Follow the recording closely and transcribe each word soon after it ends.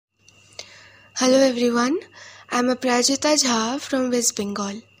Hello everyone, I'm Aparajita Jha from West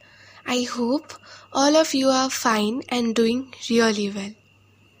Bengal. I hope all of you are fine and doing really well.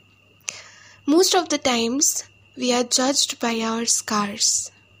 Most of the times we are judged by our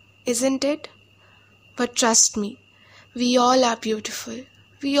scars, isn't it? But trust me, we all are beautiful.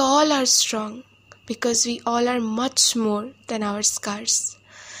 We all are strong because we all are much more than our scars.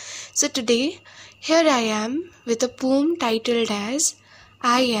 So today, here I am with a poem titled as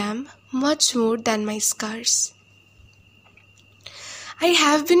I am much more than my scars. I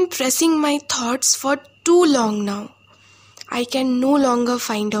have been pressing my thoughts for too long now. I can no longer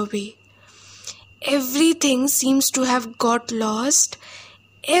find a way. Everything seems to have got lost.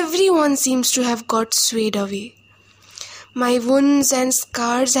 Everyone seems to have got swayed away. My wounds and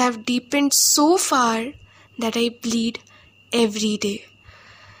scars have deepened so far that I bleed every day.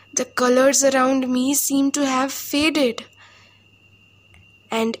 The colors around me seem to have faded,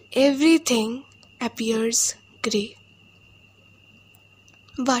 and everything appears grey.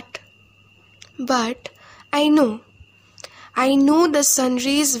 But I know the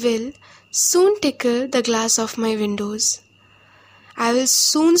sunrays will soon tickle the glass of my windows. I will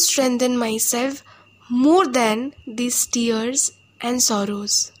soon strengthen myself more than these tears and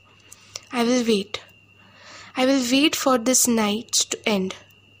sorrows. I will wait. I will wait for this night to end.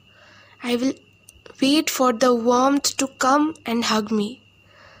 I will wait for the warmth to come and hug me.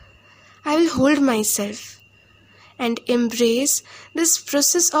 I will hold myself and embrace this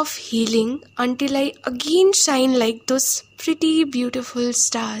process of healing until I again shine like those pretty beautiful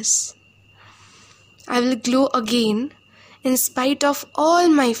stars. I will glow again in spite of all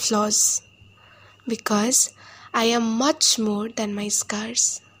my flaws because I am much more than my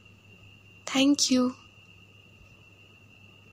scars. Thank you.